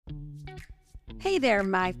Hey there,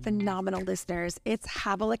 my phenomenal listeners. It's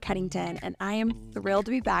Havilah Cunnington, and I am thrilled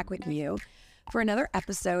to be back with you for another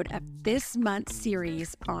episode of this month's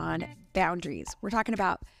series on boundaries. We're talking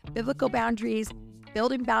about biblical boundaries,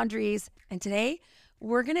 building boundaries, and today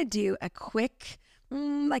we're going to do a quick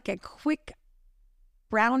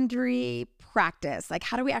boundary practice. Like,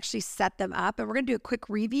 how do we actually set them up? And we're going to do a quick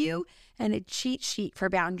review and a cheat sheet for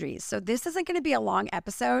boundaries. So this isn't going to be a long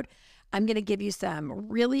episode. I'm going to give you some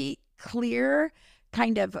really clear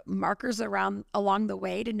kind of markers along the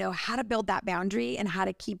way to know how to build that boundary and how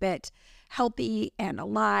to keep it healthy and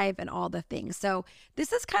alive and all the things. So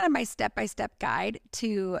this is kind of my step-by-step guide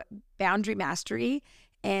to boundary mastery.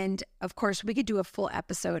 And of course, we could do a full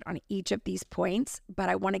episode on each of these points, but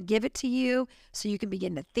I want to give it to you so you can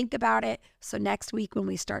begin to think about it. So next week, when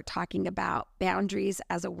we start talking about boundaries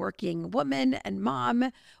as a working woman and mom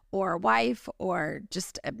or wife or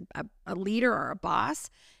just a leader or a boss,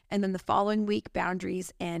 and then the following week,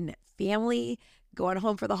 boundaries and family, going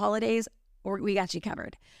home for the holidays, or we got you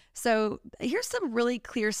covered. So here's some really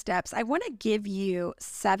clear steps. I want to give you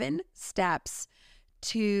 7 steps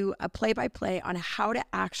to a play-by-play on how to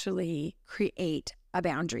actually create a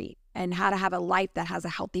boundary and how to have a life that has a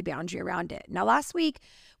healthy boundary around it. Now, last week,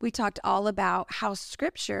 we talked all about how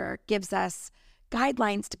Scripture gives us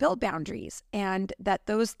guidelines to build boundaries and that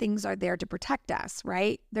those things are there to protect us,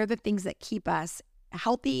 right? They're the things that keep us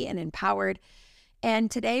healthy and empowered. And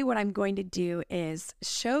today, what I'm going to do is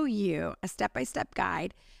show you a step-by-step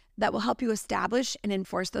guide that will help you establish and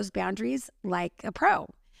enforce those boundaries like a pro.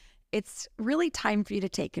 It's really time for you to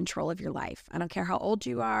take control of your life. I don't care how old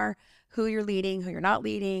you are, who you're leading, who you're not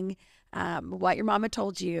leading, what your mama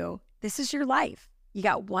told you. This is your life. You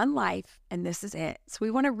got one life and this is it. So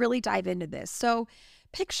we want to really dive into this. So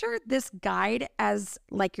picture this guide as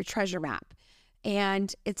like your treasure map,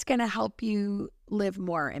 and it's going to help you live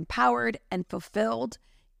more empowered and fulfilled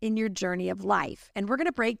in your journey of life. And we're going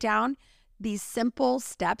to break down these simple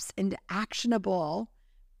steps into actionable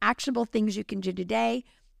things you can do today,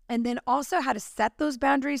 and then also how to set those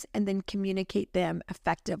boundaries and then communicate them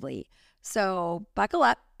effectively. So buckle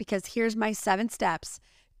up, because here's my 7 steps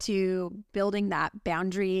to building that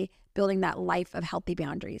boundary, building that life of healthy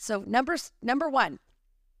boundaries. So number 1,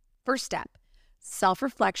 first step,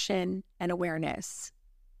 self-reflection and awareness.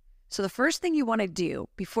 So the first thing you want to do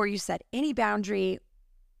before you set any boundary,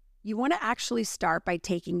 you want to actually start by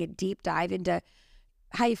taking a deep dive into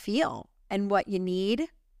how you feel and what you need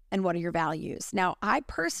and what are your values. Now, I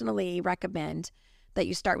personally recommend that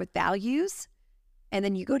you start with values and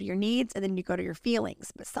then you go to your needs and then you go to your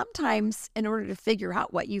feelings. But sometimes in order to figure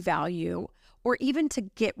out what you value, or even to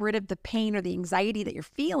get rid of the pain or the anxiety that you're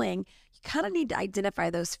feeling, you kind of need to identify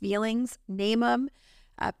those feelings, name them,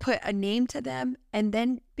 put a name to them, and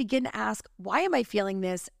then begin to ask, why am I feeling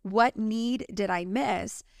this? What need did I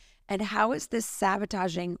miss? And how is this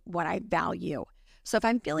sabotaging what I value? So if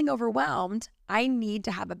I'm feeling overwhelmed, I need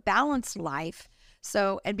to have a balanced life.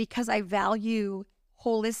 And because I value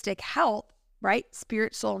holistic health, right?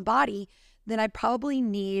 Spirit, soul, and body, then I probably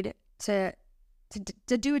need to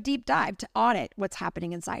do a deep dive to audit what's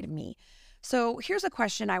happening inside of me. So here's a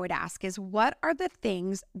question I would ask is, what are the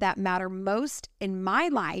things that matter most in my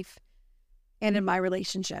life and in my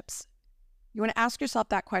relationships? You want to ask yourself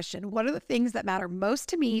that question. What are the things that matter most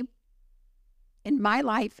to me in my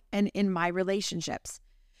life and in my relationships?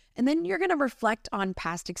 And then you're going to reflect on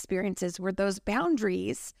past experiences where those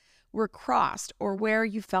boundaries were crossed, or where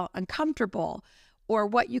you felt uncomfortable, or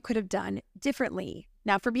what you could have done differently.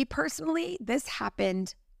 Now, for me personally, this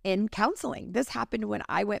happened in counseling. This happened when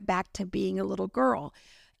I went back to being a little girl.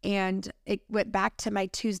 And it went back to my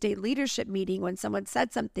Tuesday leadership meeting when someone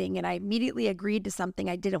said something and I immediately agreed to something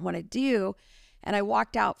I didn't want to do. And I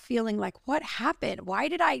walked out feeling like, what happened? Why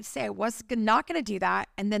did I say I was not going to do that?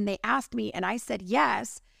 And then they asked me and I said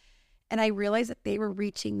yes. And I realized that they were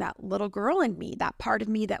reaching that little girl in me, that part of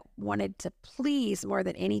me that wanted to please more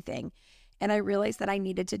than anything. And I realized that I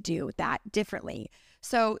needed to do that differently.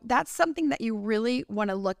 So that's something that you really want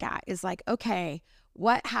to look at, is like, okay,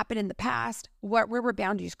 what happened in the past? Where were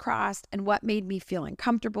boundaries crossed? And what made me feel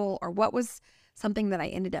uncomfortable? Or what was something that I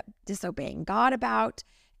ended up disobeying God about?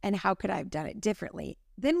 And how could I have done it differently?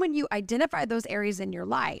 Then when you identify those areas in your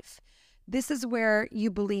life, this is where you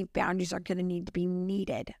believe boundaries are going to need to be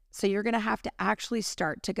needed. So you're going to have to actually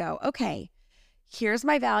start to go, okay, here's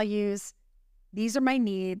my values. These are my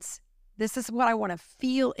needs. This is what I want to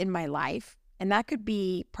feel in my life. And that could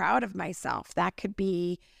be proud of myself. That could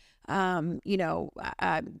be, I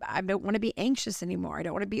don't want to be anxious anymore. I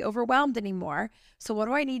don't want to be overwhelmed anymore. So what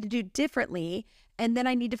do I need to do differently? And then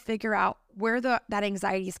I need to figure out where that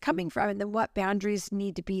anxiety is coming from and then what boundaries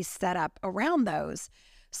need to be set up around those.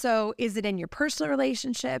 So is it in your personal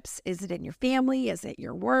relationships? Is it in your family? Is it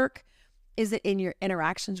your work? Is it in your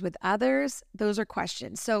interactions with others? Those are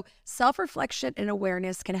questions. So self-reflection and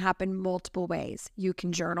awareness can happen multiple ways. You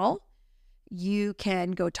can journal. You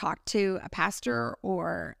can go talk to a pastor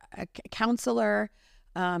or a counselor.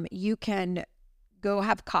 You can go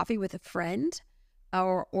have coffee with a friend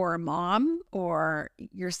or a mom or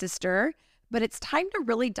your sister. But it's time to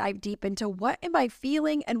really dive deep into what am I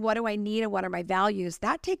feeling and what do I need and what are my values.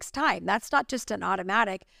 That takes time. That's not just an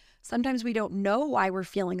automatic. Sometimes we don't know why we're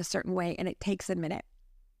feeling a certain way and it takes a minute.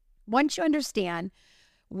 Once you understand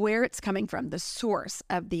where it's coming from, the source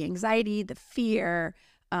of the anxiety, the fear,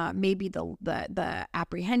 maybe the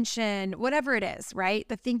apprehension, whatever it is, right?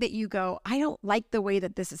 The thing that you go, I don't like the way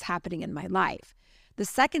that this is happening in my life. The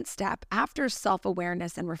second step after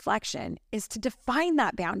self-awareness and reflection is to define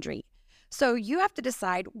that boundary. So you have to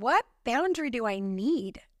decide, what boundary do I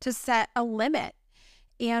need to set a limit?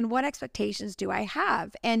 And what expectations do I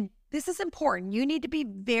have? And this is important. You need to be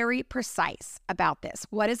very precise about this.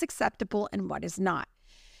 What is acceptable and what is not?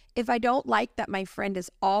 If I don't like that my friend is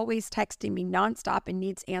always texting me nonstop and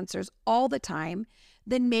needs answers all the time,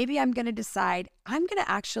 then maybe I'm going to decide I'm going to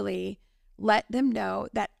actually let them know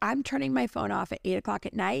that I'm turning my phone off at 8 o'clock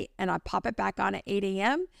at night and I'll pop it back on at 8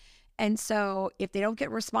 a.m. And so if they don't get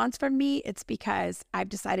a response from me, it's because I've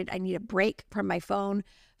decided I need a break from my phone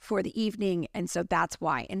for the evening. And so that's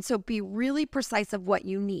why. And so be really precise of what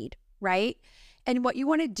you need, right? And what you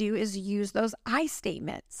want to do is use those I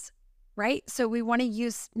statements, right? So we want to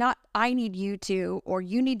use not I need you to or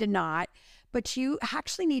you need to not, but you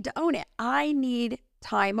actually need to own it. I need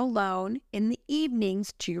time alone in the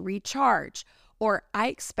evenings to recharge, or I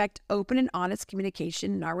expect open and honest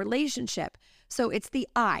communication in our relationship. So it's the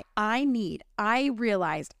I need, I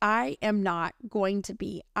realized I am not going to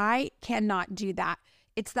be, I cannot do that.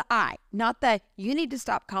 It's the I, not the you need to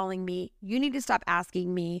stop calling me, you need to stop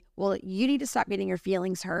asking me, well, you need to stop getting your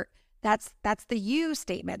feelings hurt. That's the you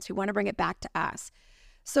statements. We want to bring it back to us.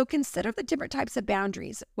 So consider the different types of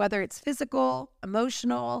boundaries, whether it's physical,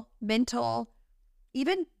 emotional, mental,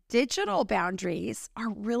 even digital boundaries are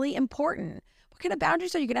really important. What kind of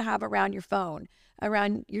boundaries are you going to have around your phone,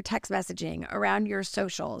 around your text messaging, around your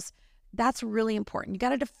socials? That's really important. You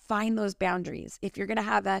got to define those boundaries. If you're going to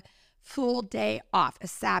have a full day off, a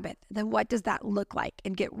Sabbath, then what does that look like?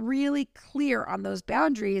 And get really clear on those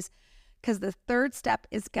boundaries, because the third step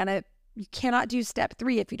is you cannot do step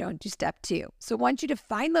 3 if you don't do step 2. So once you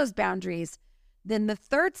define those boundaries, then the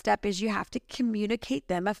third step is you have to communicate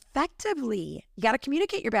them effectively. You got to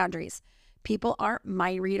communicate your boundaries. People aren't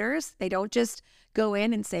mind readers. They don't just go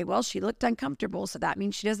in and say, well, she looked uncomfortable, so that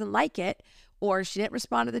means she doesn't like it, or she didn't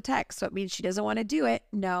respond to the text, so it means she doesn't want to do it.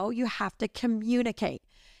 No, you have to communicate,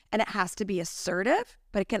 and it has to be assertive,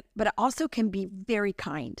 but it also can be very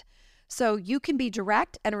kind. So you can be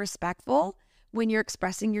direct and respectful when you're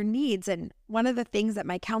expressing your needs. And one of the things that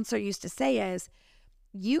my counselor used to say is,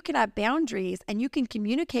 you can have boundaries and you can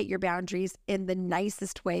communicate your boundaries in the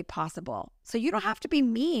nicest way possible. So you don't have to be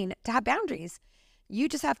mean to have boundaries. You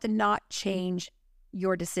just have to not change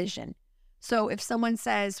your decision. So if someone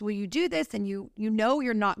says, will you do this? And you know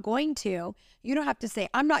you're not going to, you don't have to say,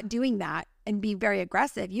 I'm not doing that and be very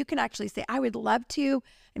aggressive. You can actually say, I would love to.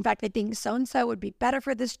 In fact, I think so-and-so would be better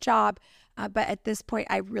for this job. But at this point,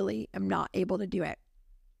 I really am not able to do it.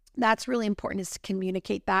 That's really important, is to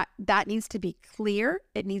communicate that. That needs to be clear.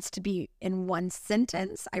 It needs to be in one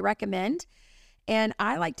sentence, I recommend. And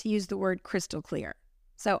I like to use the word crystal clear.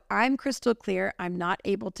 So I'm crystal clear. I'm not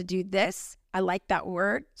able to do this. I like that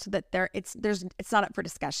word so that it's not up for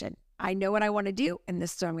discussion. I know what I want to do, and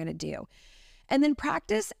this is what I'm going to do. And then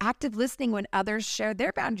practice active listening when others share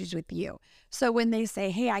their boundaries with you. So when they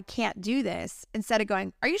say, hey, I can't do this, instead of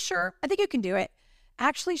going, are you sure? I think you can do it.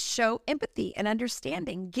 Actually show empathy and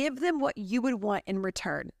understanding. Give them what you would want in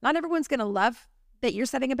return. Not everyone's going to love that you're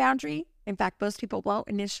setting a boundary. In fact, most people won't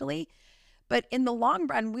initially. But in the long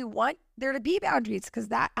run, we want there to be boundaries, because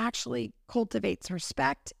that actually cultivates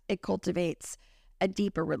respect. It cultivates a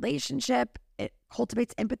deeper relationship. It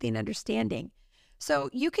cultivates empathy and understanding. So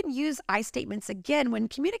you can use I statements again when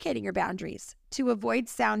communicating your boundaries to avoid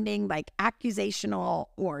sounding like accusational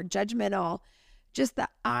or judgmental. Just the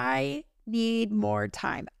I need more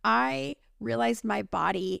time. I realized my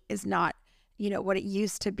body is not, what it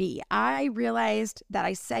used to be. I realized that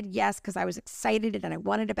I said yes because I was excited and I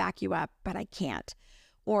wanted to back you up, but I can't.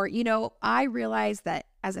 Or, I realized that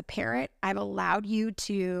as a parent, I've allowed you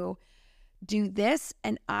to do this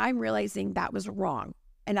and I'm realizing that was wrong.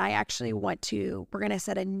 And I actually we're going to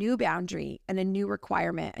set a new boundary and a new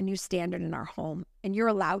requirement, a new standard in our home. And you're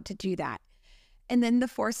allowed to do that. And then the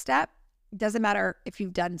fourth step, doesn't matter if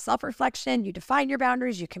you've done self-reflection, you define your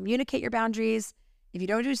boundaries, you communicate your boundaries. If you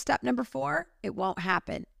don't do step number 4, it won't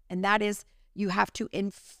happen. And that is you have to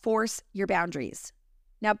enforce your boundaries.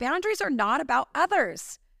 Now, boundaries are not about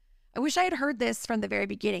others. I wish I had heard this from the very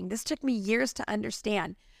beginning. This took me years to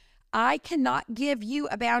understand. I cannot give you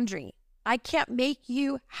a boundary. I can't make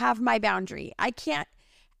you have my boundary. I can't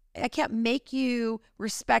make you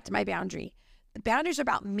respect my boundary. The boundaries are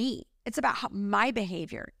about me. It's about my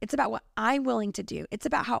behavior. It's about what I'm willing to do. It's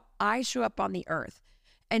about how I show up on the earth.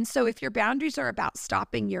 And so if your boundaries are about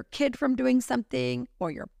stopping your kid from doing something,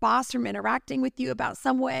 or your boss from interacting with you about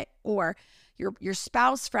some way, or your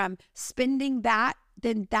spouse from spending that,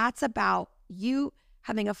 then that's about you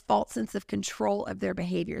having a false sense of control of their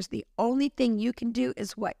behaviors. The only thing you can do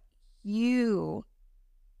is what you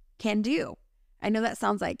can do. I know that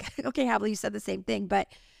sounds like, okay, Havilah, you said the same thing, but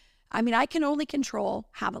I mean, I can only control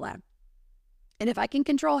Havilah. And if I can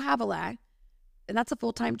control Havilah, then that's a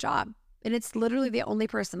full-time job. And it's literally the only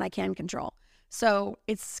person I can control. So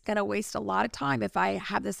it's going to waste a lot of time if I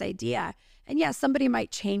have this idea. And yes, somebody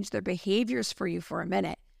might change their behaviors for you for a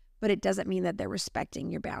minute, but it doesn't mean that they're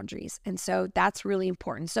respecting your boundaries. And so that's really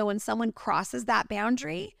important. So when someone crosses that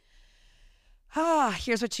boundary,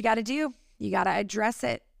 here's what you got to do. You got to address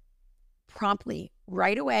it promptly,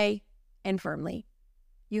 right away, and firmly.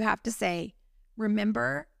 You have to say,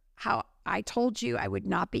 remember how I told you I would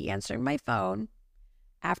not be answering my phone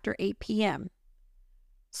after 8 p.m.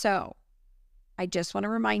 So I just want to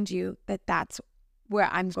remind you that that's where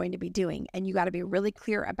I'm going to be doing. And you got to be really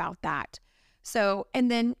clear about that. So,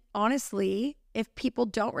 and then honestly, if people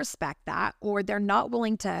don't respect that, or they're not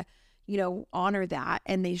willing to, honor that,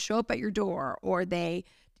 and they show up at your door, or they,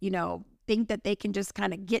 think that they can just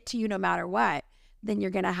kind of get to you no matter what, then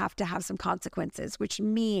you're going to have some consequences, which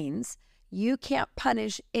means you can't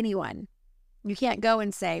punish anyone. You can't go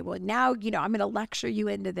and say, well, now, I'm going to lecture you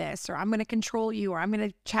into this, or I'm going to control you, or I'm going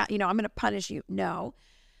to chat, I'm going to punish you. No,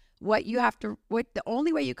 the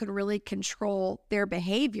only way you can really control their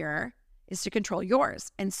behavior is to control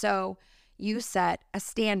yours. And so you set a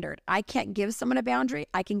standard. I can't give someone a boundary.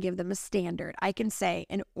 I can give them a standard. I can say,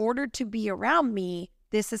 in order to be around me,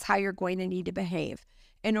 this is how you're going to need to behave.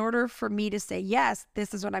 In order for me to say yes,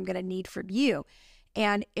 this is what I'm going to need from you.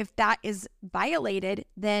 And if that is violated,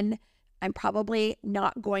 then I'm probably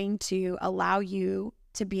not going to allow you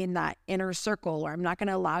to be in that inner circle, or I'm not going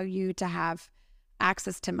to allow you to have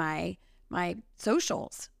access to my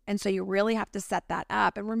socials. And so you really have to set that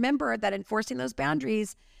up. And remember that enforcing those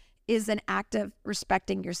boundaries is an act of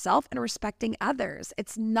respecting yourself and respecting others.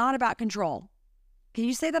 It's not about control. Can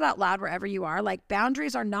you say that out loud wherever you are? Like,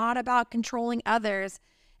 boundaries are not about controlling others.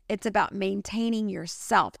 It's about maintaining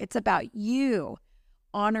yourself. It's about you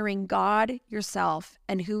honoring God, yourself,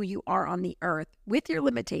 and who you are on the earth with your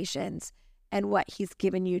limitations and what He's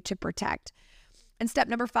given you to protect. And step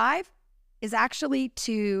number 5 is actually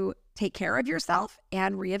to take care of yourself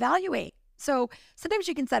and reevaluate. So sometimes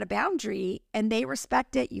you can set a boundary and they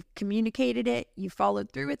respect it, you've communicated it, you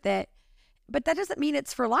followed through with it, but that doesn't mean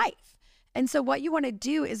it's for life. And so what you want to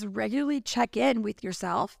do is regularly check in with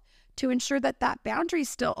yourself to ensure that that boundary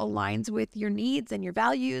still aligns with your needs and your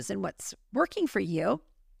values and what's working for you,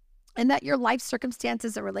 and that your life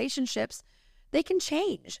circumstances and relationships, they can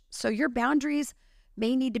change. So your boundaries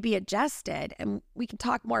may need to be adjusted, and we can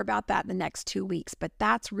talk more about that in the next 2 weeks, but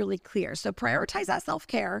that's really clear. So prioritize that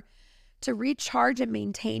self-care to recharge and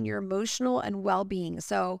maintain your emotional and well-being.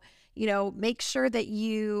 So, make sure that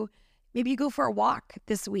maybe you go for a walk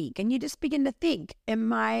this week and you just begin to think,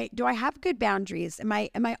 do I have good boundaries? Am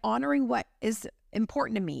I honoring what is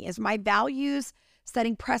important to me? Is my values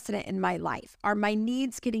setting precedent in my life? Are my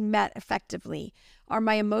needs getting met effectively? Are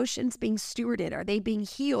my emotions being stewarded? Are they being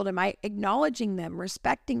healed? Am I acknowledging them,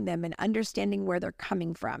 respecting them, and understanding where they're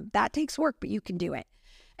coming from? That takes work, but you can do it.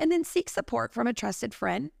 And then seek support from a trusted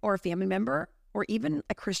friend or a family member, or even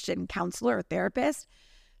a Christian counselor or therapist.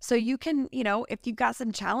 So you can, if you've got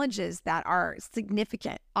some challenges that are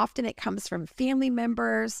significant, often it comes from family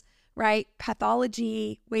members, right?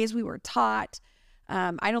 Pathology, ways we were taught.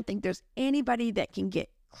 I don't think there's anybody that can get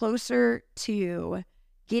closer to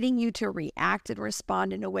getting you to react and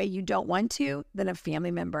respond in a way you don't want to than a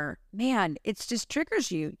family member. Man, it just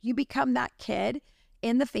triggers you. You become that kid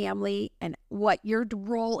in the family, and what your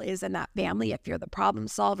role is in that family, if you're the problem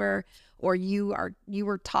solver, or you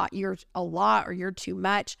were taught you're a lot or you're too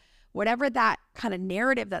much, whatever that kind of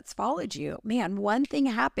narrative that's followed you, man, one thing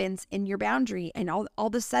happens in your boundary and all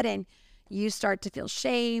of a sudden you start to feel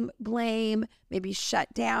shame, blame, maybe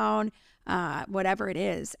shut down, whatever it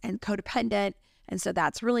is, and codependent. And so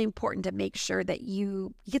that's really important to make sure that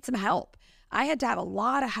you get some help. I had to have a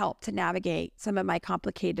lot of help to navigate some of my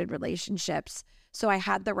complicated relationships. So I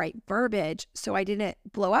had the right verbiage so I didn't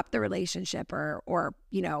blow up the relationship or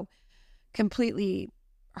completely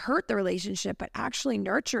hurt the relationship, but actually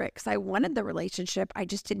nurture it because I wanted the relationship. I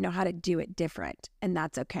just didn't know how to do it different, and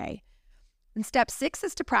that's okay. And step 6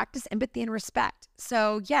 is to practice empathy and respect.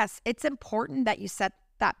 So yes, it's important that you set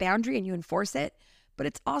that boundary and you enforce it, but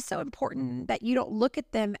it's also important that you don't look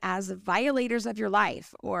at them as violators of your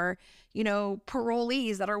life or,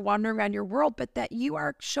 parolees that are wandering around your world, but that you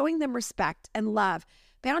are showing them respect and love.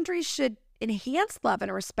 Boundaries should enhance love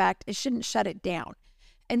and respect. It shouldn't shut it down.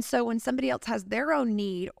 And so when somebody else has their own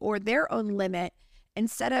need or their own limit,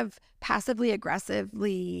 instead of passively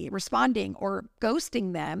aggressively responding or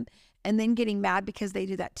ghosting them and then getting mad because they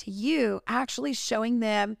do that to you, actually showing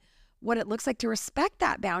them what it looks like to respect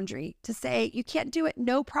that boundary, to say, you can't do it,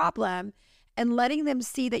 no problem, and letting them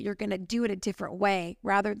see that you're going to do it a different way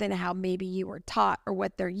rather than how maybe you were taught or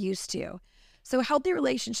what they're used to. So healthy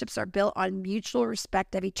relationships are built on mutual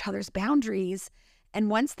respect of each other's boundaries. And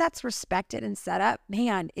once that's respected and set up,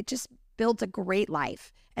 man, it just builds a great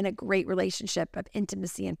life and a great relationship of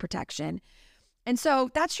intimacy and protection. And so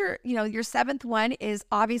that's your 7th one is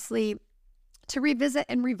obviously to revisit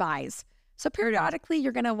and revise. So periodically,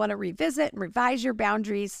 you're going to want to revisit and revise your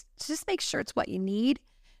boundaries to just make sure it's what you need.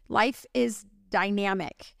 Life is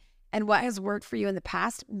dynamic, and what has worked for you in the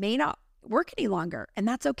past may not work any longer, and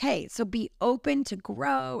that's okay. So be open to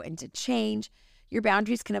grow and to change. Your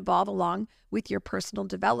boundaries can evolve along with your personal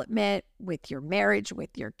development, with your marriage,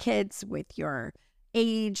 with your kids, with your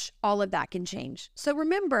age. All of that can change. So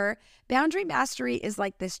remember, boundary mastery is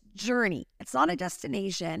like this journey. It's not a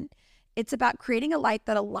destination. It's about creating a life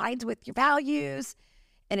that aligns with your values,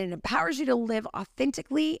 and it empowers you to live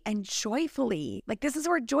authentically and joyfully. Like, this is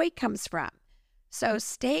where joy comes from. So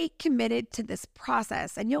stay committed to this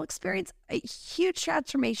process, and you'll experience a huge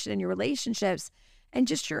transformation in your relationships and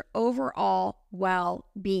just your overall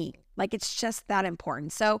well-being. Like, it's just that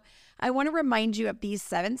important. So I want to remind you of these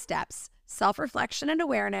 7 steps: self-reflection and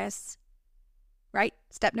awareness, right?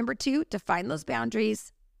 Step number 2, define those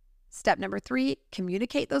boundaries. Step number 3,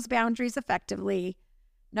 communicate those boundaries effectively.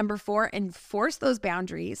 Number 4, enforce those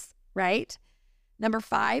boundaries, right? Number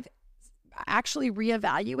 5, actually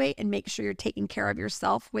reevaluate and make sure you're taking care of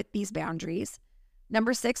yourself with these boundaries.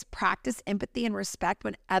 Number 6, practice empathy and respect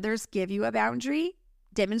when others give you a boundary.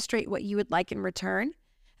 Demonstrate what you would like in return.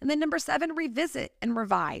 And then number 7, revisit and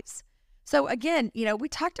revise. So again, we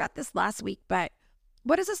talked about this last week, but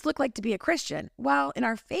what does this look like to be a Christian? Well, in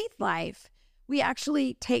our faith life, we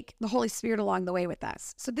actually take the Holy Spirit along the way with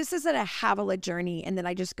us. So this isn't a Havilah journey and then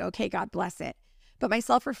I just go, okay, God bless it. But my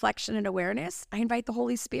self-reflection and awareness, I invite the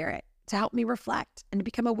Holy Spirit to help me reflect and to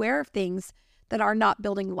become aware of things that are not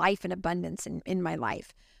building life and abundance in my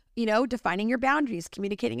life. Defining your boundaries,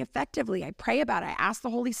 communicating effectively. I pray about it. I ask the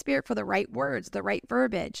Holy Spirit for the right words, the right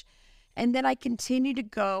verbiage. And then I continue to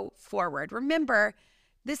go forward. Remember,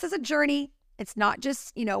 this is a journey. It's not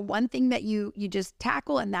just, one thing that you just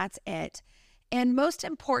tackle and that's it. And most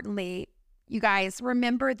importantly, you guys,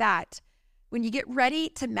 remember that when you get ready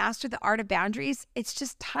to master the art of boundaries, it's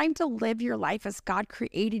just time to live your life as God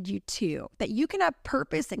created you to, that you can have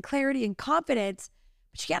purpose and clarity and confidence,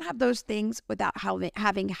 but you can't have those things without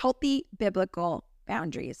having healthy biblical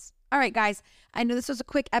boundaries. All right, guys, I know this was a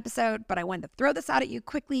quick episode, but I wanted to throw this out at you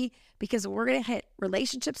quickly because we're going to hit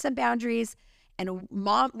relationships and boundaries and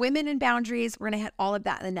women and boundaries. We're going to hit all of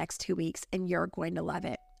that in the next 2 weeks, and you're going to love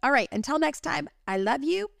it. All right, until next time, I love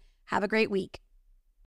you. Have a great week.